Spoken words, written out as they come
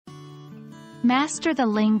Master the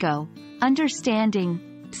lingo,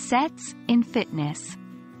 understanding sets in fitness.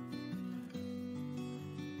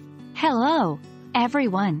 Hello,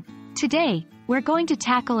 everyone. Today, we're going to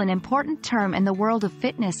tackle an important term in the world of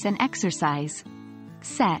fitness and exercise: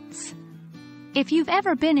 sets. If you've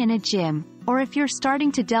ever been in a gym, or if you're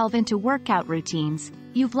starting to delve into workout routines,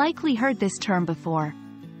 you've likely heard this term before.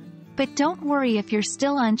 But don't worry if you're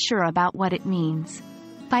still unsure about what it means.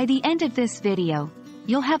 By the end of this video,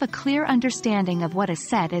 you'll have a clear understanding of what a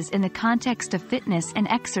set is in the context of fitness and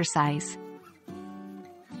exercise.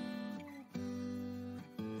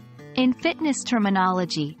 In fitness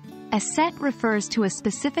terminology, a set refers to a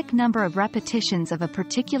specific number of repetitions of a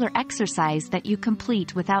particular exercise that you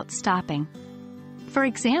complete without stopping. For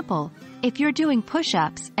example, if you're doing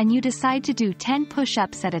push-ups and you decide to do 10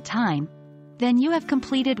 push-ups at a time, then you have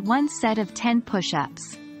completed one set of 10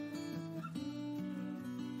 push-ups.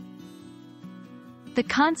 The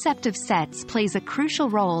concept of sets plays a crucial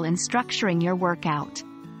role in structuring your workout.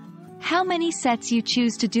 How many sets you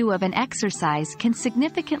choose to do of an exercise can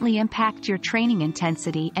significantly impact your training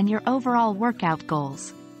intensity and your overall workout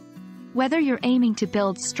goals. Whether you're aiming to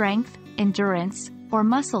build strength, endurance, or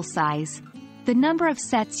muscle size, the number of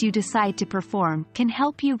sets you decide to perform can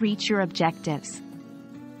help you reach your objectives.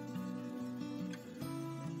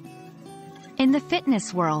 In the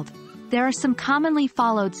fitness world, there are some commonly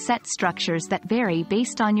followed set structures that vary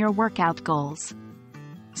based on your workout goals.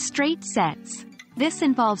 Straight sets. This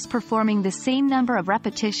involves performing the same number of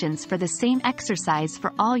repetitions for the same exercise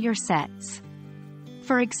for all your sets.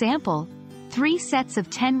 For example, 3 sets of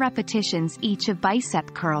 10 repetitions each of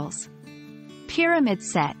bicep curls. Pyramid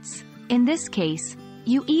sets. In this case,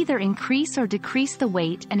 you either increase or decrease the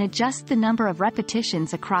weight and adjust the number of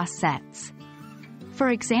repetitions across sets. For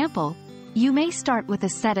example, you may start with a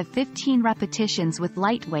set of 15 repetitions with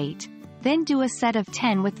light weight, then do a set of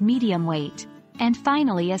 10 with medium weight, and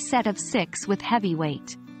finally a set of 6 with heavy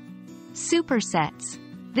weight. Supersets.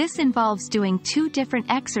 This involves doing 2 different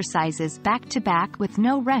exercises back-to-back with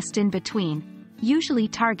no rest in between, usually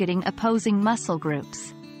targeting opposing muscle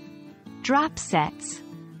groups. Drop sets.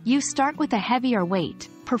 You start with a heavier weight,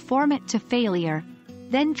 perform it to failure,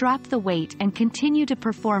 then drop the weight and continue to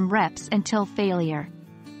perform reps until failure.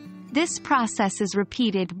 This process is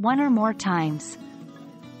repeated 1 or more times.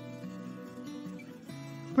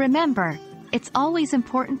 Remember, it's always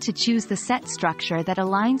important to choose the set structure that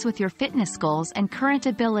aligns with your fitness goals and current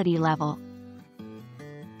ability level.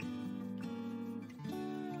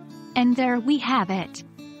 And there we have it.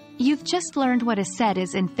 You've just learned what a set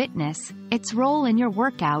is in fitness, its role in your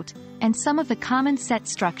workout, and some of the common set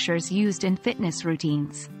structures used in fitness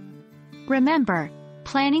routines. Remember,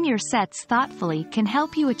 planning your sets thoughtfully can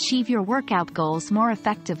help you achieve your workout goals more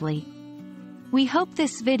effectively. We hope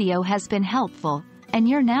this video has been helpful, and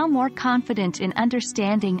you're now more confident in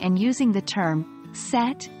understanding and using the term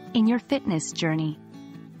set in your fitness journey.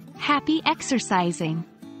 Happy exercising!